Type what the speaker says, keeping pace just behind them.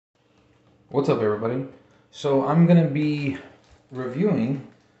What's up, everybody? So I'm gonna be reviewing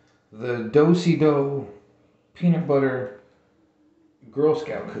the Do-Si-Do peanut butter Girl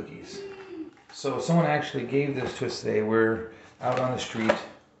Scout cookies. So someone actually gave this to us today. We're out on the street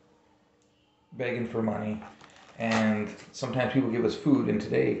begging for money, and sometimes people give us food. And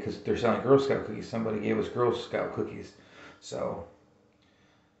today, because they're selling Girl Scout cookies, somebody gave us Girl Scout cookies. So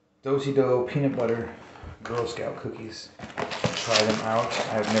Do-Si-Do peanut butter Girl Scout cookies. Try them out.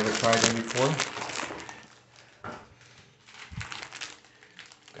 I've never tried them before.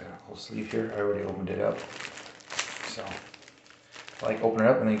 Got a whole sleeve here. I already opened it up. So, open it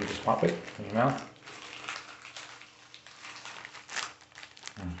up and then you can just pop it in your mouth.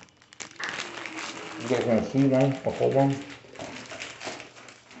 You guys want to see one? A whole one?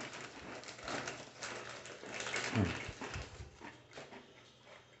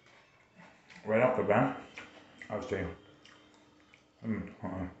 Right off the bat, I would say I'm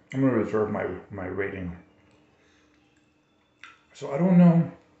going to reserve my rating. So I don't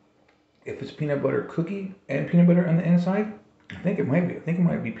know if it's peanut butter cookie and peanut butter on the inside. I think it might be. I think it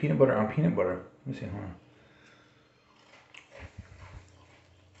might be peanut butter on peanut butter. Let me see. Hold on.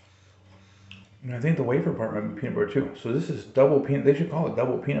 And I think the wafer part might be peanut butter too. So this is double peanut. They should call it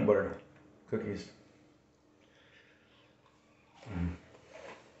double peanut butter cookies.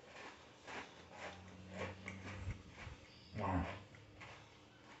 Wow.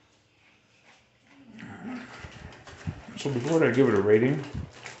 So before I give it a rating,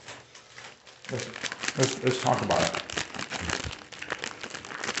 let's talk about it.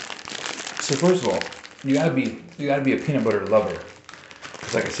 So first of all, you gotta be a peanut butter lover.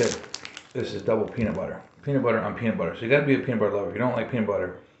 Because like I said, this is double peanut butter. Peanut butter on peanut butter. So you gotta be a peanut butter lover. If you don't like peanut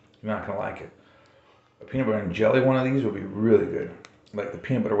butter, you're not gonna like it. A peanut butter and jelly one of these would be really good. Like the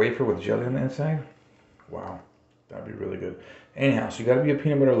peanut butter wafer with jelly on the inside. Wow, that'd be really good. Anyhow, so you gotta be a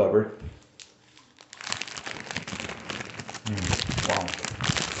peanut butter lover. Wow.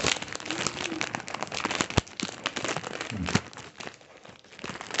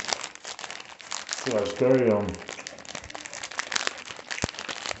 So that's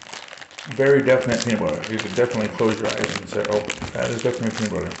very definite peanut butter. You could definitely close your eyes and say, oh, that is definitely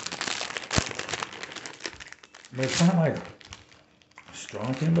peanut butter. But it's not like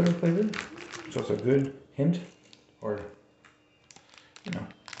strong peanut butter flavor, so it's a good hint, or, you know,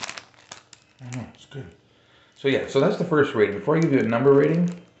 I don't know, it's good. So yeah, so that's the first rating. Before I give you a number rating,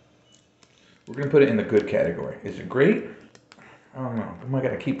 we're gonna put it in the good category. Is it great? I don't know. I might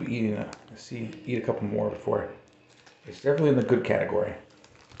gotta keep eating eat a couple more before. It's definitely in the good category.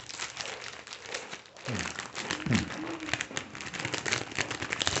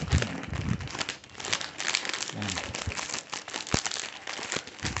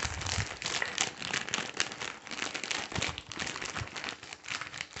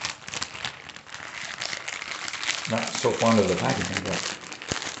 Not so fond of the packaging, but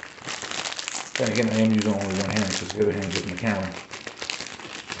then again, I am using only one hand because the other hand's using the camera.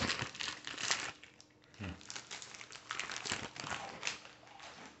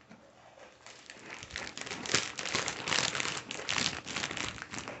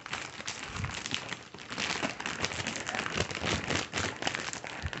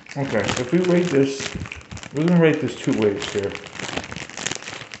 Okay, if we rate this, we're going to rate this two ways here.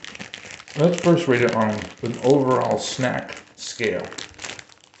 Let's first rate it on an overall snack scale.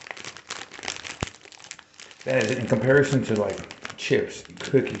 That is in comparison to like chips,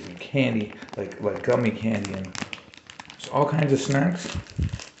 cookies, and candy, like gummy candy, and so all kinds of snacks.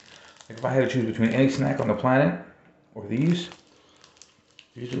 Like if I had to choose between any snack on the planet or these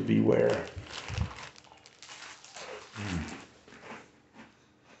would be where.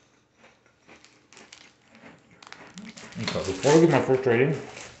 Okay, before I give my first rating,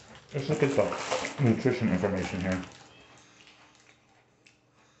 let's look at the nutrition information here.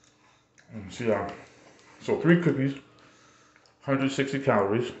 See, so 3 cookies, 160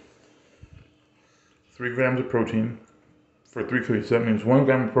 calories, 3 grams of protein for 3 cookies. That means 1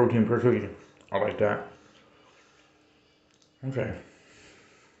 gram of protein per cookie. I like that. Okay.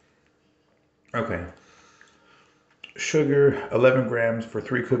 Sugar, 11 grams for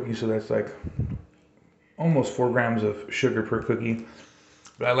 3 cookies, so that's like almost 4 grams of sugar per cookie.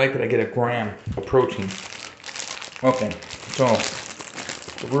 But I like that I get a gram of protein. Okay, so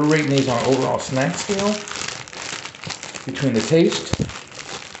if we're rating these on overall snack scale, between the taste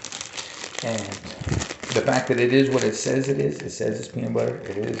and the fact that it is what it says it says it's peanut butter,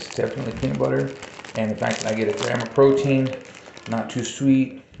 it is definitely peanut butter, and the fact that I get a gram of protein, not too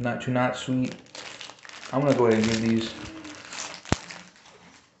sweet, not too not sweet, I'm going to go ahead and give these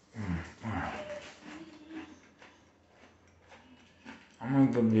I'm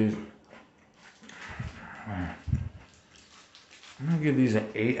going to give these I'm gonna give these an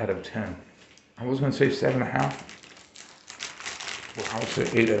 8 out of 10. I was gonna say 7.5. Well, I would say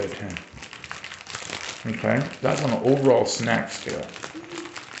 8 out of 10. Okay, that's on the overall snack scale.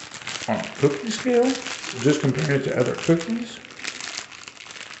 On a cookie scale, just comparing it to other cookies,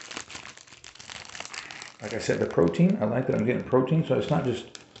 like I said, the protein, I like that I'm getting protein, so it's not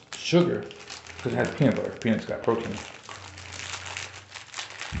just sugar, because it has peanut butter. Peanut's got protein.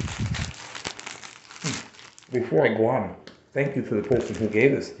 Before I go on, thank you to the person who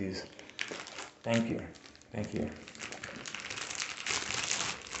gave us these. Thank you. Thank you.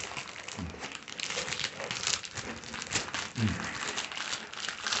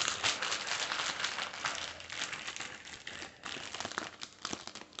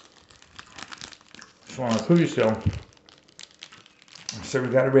 So on a cookie scale, I said we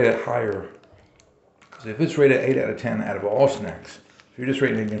got to rate it higher. Because if it's rated 8 out of 10 out of all snacks, if you're just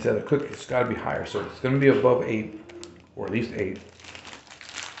rating it against other cookies, it's got to be higher. So it's going to be above 8, or at least 8.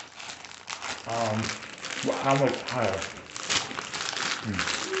 Well, how much higher?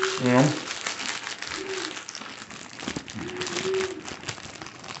 You know?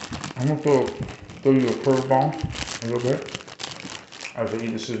 I'm going to throw you a curveball a little bit.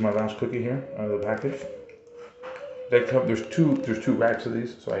 This is my last cookie here out of the package. There's two racks of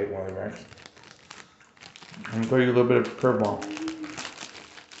these, so I ate one of the racks. I'm gonna throw you a little bit of a curveball.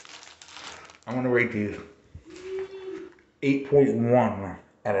 I'm gonna rate these 8.1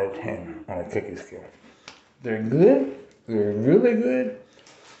 out of 10 on a cookie scale. They're good. They're really good.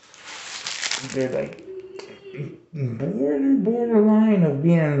 They're like borderline of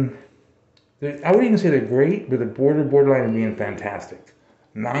being. I wouldn't even say they're great, but they're borderline of being fantastic.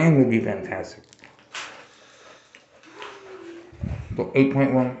 9 would be fantastic. So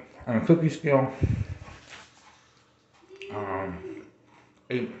 8.1 on a cookie scale.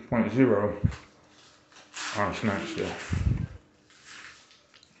 8.0 on a snack scale.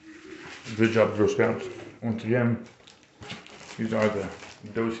 Good job, Girl Scouts. Once again, these are the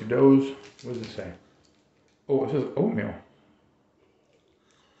Do-si-dos. What does it say? Oh, it says oatmeal.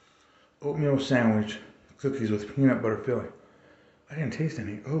 Oatmeal sandwich, cookies with peanut butter filling. I didn't taste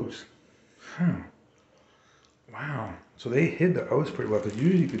any oats. Huh. Wow. So they hid the oats pretty well, because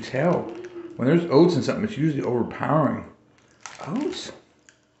usually you could tell when there's oats in something, it's usually overpowering. Oats?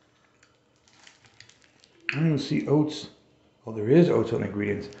 I don't even see oats. Oh, there is oats on the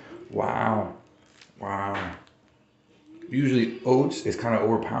ingredients. Wow. Wow. Usually oats is kind of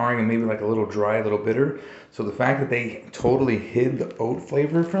overpowering and maybe like a little dry, a little bitter. So the fact that they totally hid the oat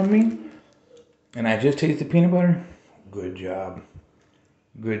flavor from me, and I just tasted peanut butter, good job.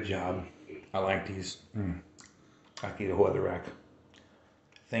 Good job. I like these. I could eat a whole other rack.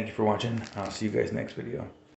 Thank you for watching. I'll see you guys next video.